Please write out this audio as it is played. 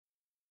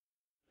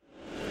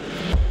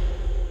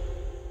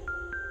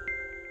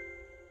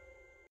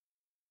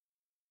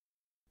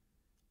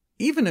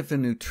Even if a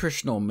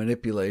nutritional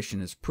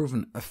manipulation is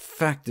proven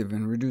effective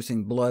in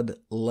reducing blood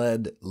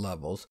lead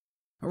levels,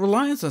 a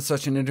reliance on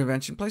such an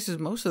intervention places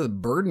most of the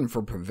burden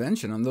for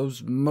prevention on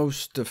those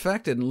most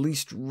affected and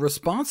least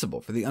responsible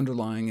for the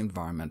underlying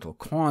environmental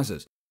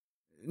causes.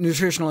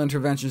 Nutritional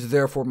interventions,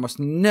 therefore, must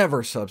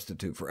never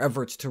substitute for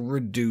efforts to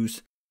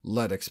reduce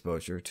lead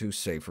exposure to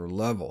safer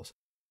levels.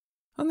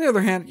 On the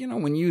other hand,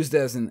 when used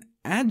as an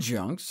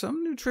adjunct,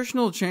 some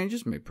nutritional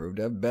changes may prove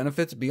to have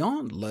benefits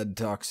beyond lead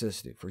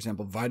toxicity. For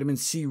example, vitamin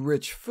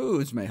C-rich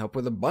foods may help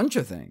with a bunch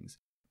of things,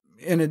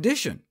 in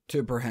addition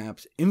to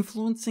perhaps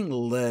influencing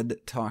lead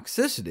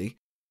toxicity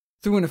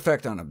through an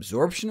effect on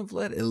absorption of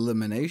lead,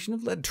 elimination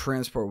of lead,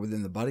 transport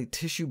within the body,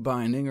 tissue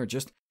binding, or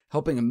just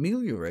helping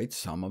ameliorate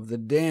some of the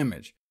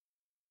damage.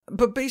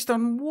 But based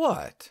on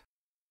what?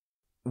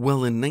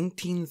 Well, in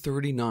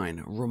 1939,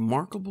 a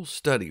remarkable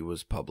study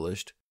was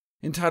published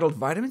entitled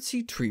Vitamin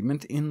C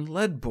Treatment in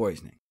Lead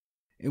Poisoning,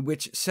 in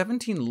which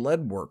 17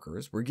 lead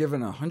workers were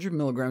given 100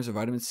 milligrams of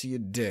vitamin C a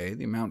day,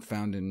 the amount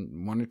found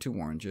in 1 or 2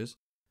 oranges,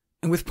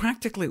 and with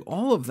practically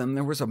all of them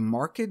there was a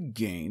marked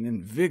gain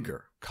in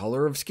vigor,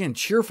 color of skin,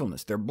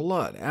 cheerfulness, their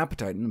blood,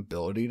 appetite, and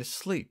ability to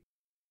sleep.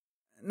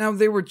 Now,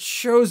 they were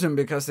chosen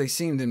because they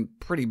seemed in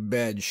pretty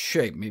bad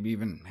shape, maybe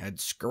even had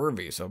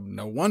scurvy, so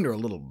no wonder a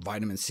little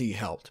vitamin C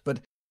helped.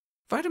 But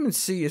vitamin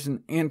C is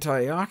an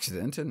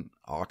antioxidant, and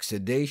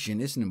oxidation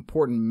is an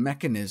important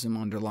mechanism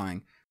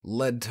underlying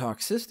lead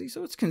toxicity,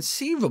 so it's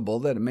conceivable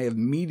that it may have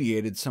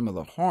mediated some of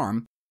the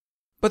harm.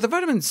 But the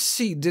vitamin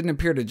C didn't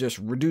appear to just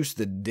reduce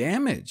the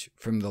damage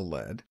from the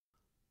lead,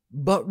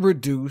 but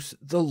reduce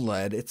the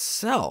lead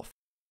itself.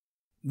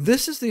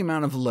 This is the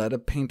amount of lead a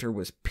painter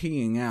was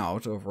peeing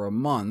out over a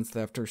month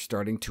after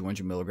starting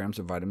 200 milligrams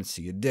of vitamin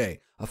C a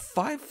day, a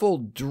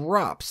 5-fold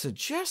drop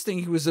suggesting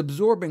he was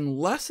absorbing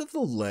less of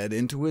the lead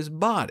into his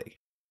body.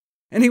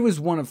 And he was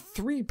one of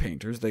 3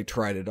 painters they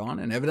tried it on,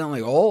 and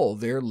evidently all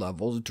their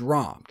levels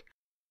dropped.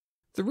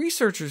 The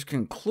researchers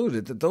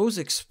concluded that those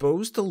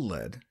exposed to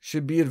lead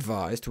should be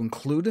advised to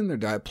include in their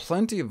diet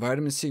plenty of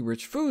vitamin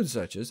C-rich foods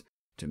such as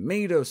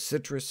tomatoes,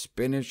 citrus,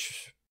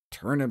 spinach,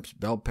 turnips,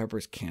 bell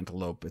peppers,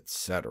 cantaloupe,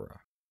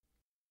 etc.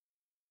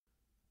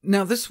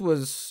 Now, this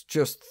was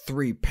just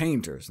 3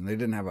 painters, and they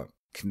didn't have a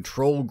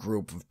control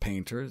group of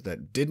painters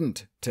that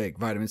didn't take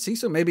vitamin C,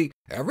 so maybe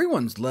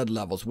everyone's lead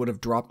levels would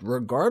have dropped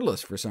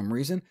regardless for some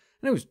reason,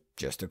 and it was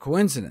just a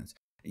coincidence.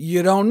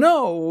 You don't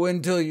know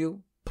until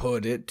you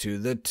put it to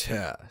the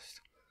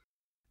test.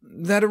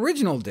 That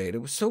original data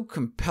was so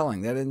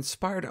compelling that it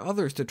inspired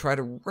others to try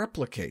to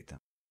replicate them.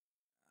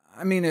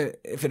 I mean,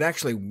 if it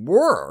actually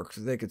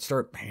worked, they could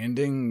start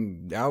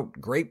handing out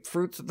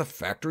grapefruits at the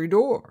factory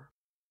door.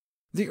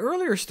 The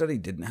earlier study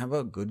didn't have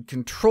a good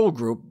control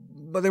group,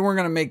 but they weren't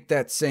going to make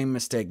that same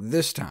mistake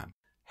this time.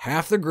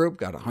 Half the group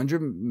got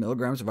 100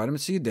 milligrams of vitamin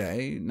C a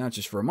day, not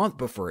just for a month,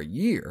 but for a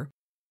year.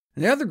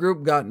 And the other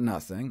group got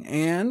nothing,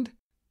 and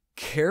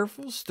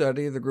careful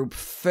study of the group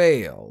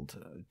failed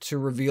to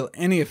reveal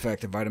any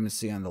effect of vitamin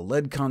C on the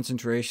lead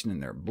concentration in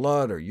their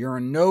blood or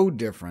urine, no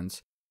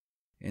difference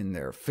in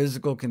their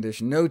physical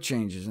condition, no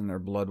changes in their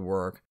blood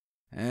work,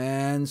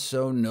 and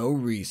so no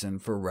reason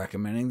for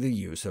recommending the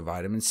use of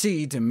vitamin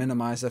C to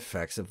minimize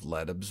effects of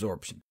lead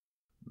absorption.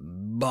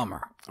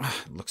 Bummer.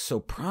 It looks so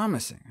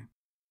promising.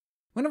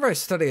 Whenever I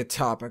study a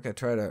topic, I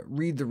try to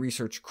read the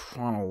research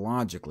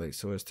chronologically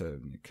so as to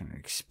kind of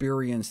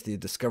experience the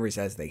discoveries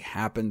as they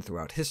happened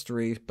throughout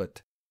history,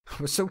 but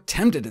I was so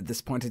tempted at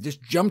this point to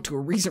just jump to a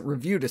recent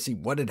review to see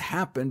what had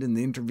happened in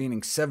the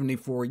intervening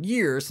 74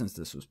 years since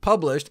this was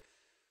published,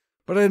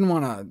 but I didn't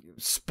want to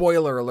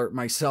spoiler alert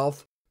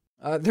myself.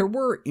 There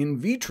were in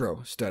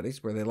vitro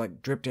studies where they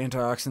dripped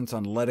antioxidants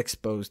on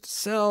lead-exposed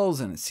cells,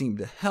 and it seemed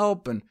to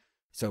help, and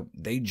so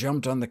they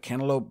jumped on the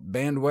cantaloupe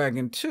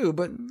bandwagon too,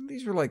 but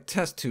these were like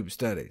test tube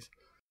studies.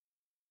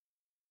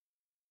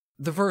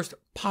 The first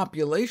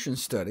population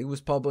study was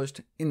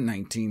published in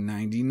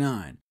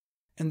 1999,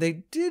 and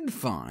they did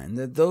find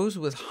that those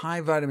with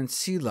high vitamin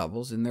C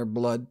levels in their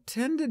blood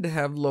tended to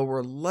have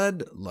lower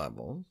lead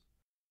levels.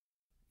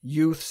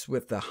 Youths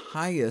with the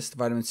highest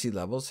vitamin C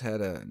levels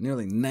had a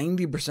nearly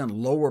 90%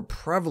 lower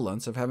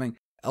prevalence of having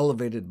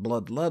elevated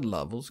blood lead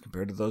levels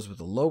compared to those with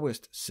the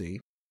lowest C.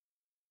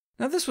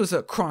 Now, this was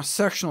a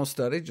cross-sectional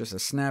study, just a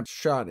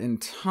snapshot in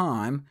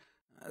time,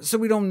 so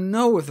we don't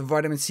know if the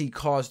vitamin C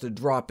caused a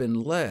drop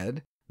in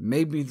lead.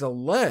 Maybe the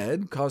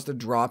lead caused a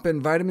drop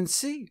in vitamin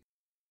C.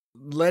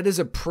 Lead is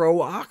a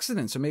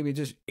pro-oxidant, so maybe it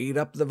just ate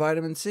up the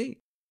vitamin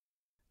C.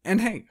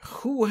 And hey,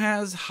 who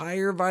has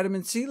higher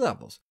vitamin C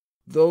levels?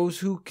 Those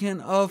who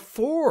can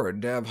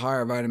afford to have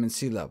higher vitamin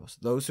C levels,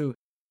 those who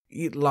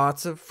eat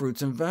lots of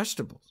fruits and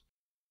vegetables.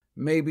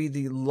 Maybe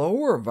the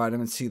lower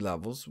vitamin C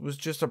levels was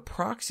just a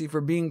proxy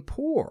for being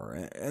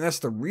poor, and that's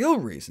the real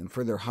reason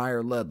for their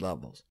higher lead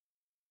levels.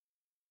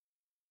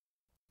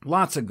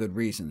 Lots of good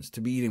reasons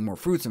to be eating more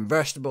fruits and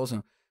vegetables,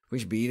 and we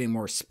should be eating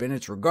more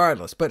spinach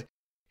regardless, but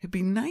it'd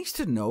be nice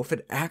to know if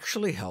it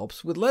actually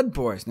helps with lead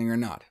poisoning or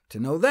not. To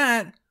know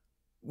that,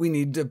 we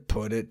need to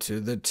put it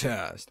to the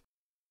test.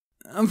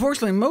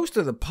 Unfortunately, most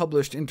of the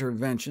published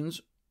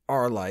interventions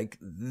are like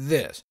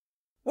this.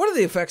 What are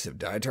the effects of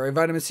dietary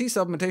vitamin C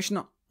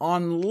supplementation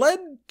on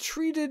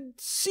lead-treated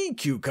sea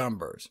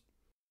cucumbers?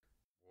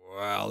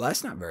 Well,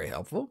 that's not very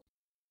helpful.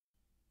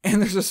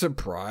 And there's a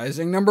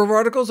surprising number of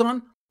articles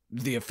on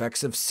the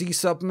effects of C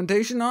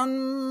supplementation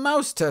on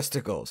mouse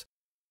testicles.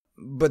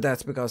 But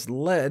that's because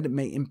lead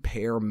may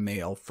impair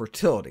male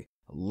fertility.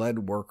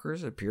 Lead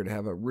workers appear to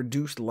have a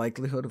reduced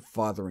likelihood of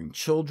fathering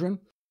children.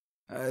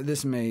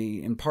 This may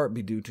in part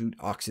be due to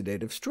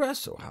oxidative stress,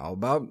 so how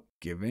about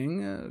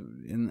giving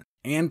an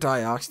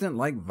antioxidant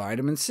like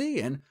vitamin C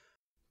and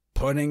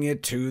putting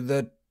it to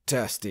the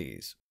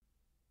testes?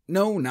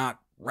 No, not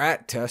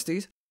rat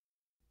testes.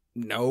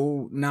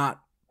 No,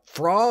 not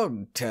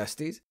frog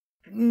testes.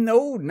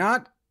 No,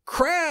 not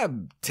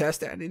crab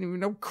testes. I didn't even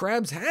know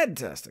crabs had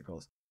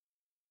testicles.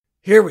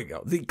 Here we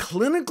go. The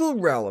clinical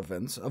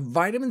relevance of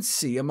vitamin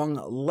C among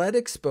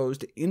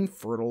lead-exposed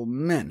infertile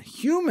men,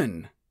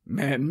 human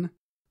men,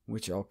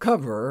 which I'll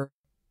cover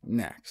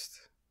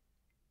next.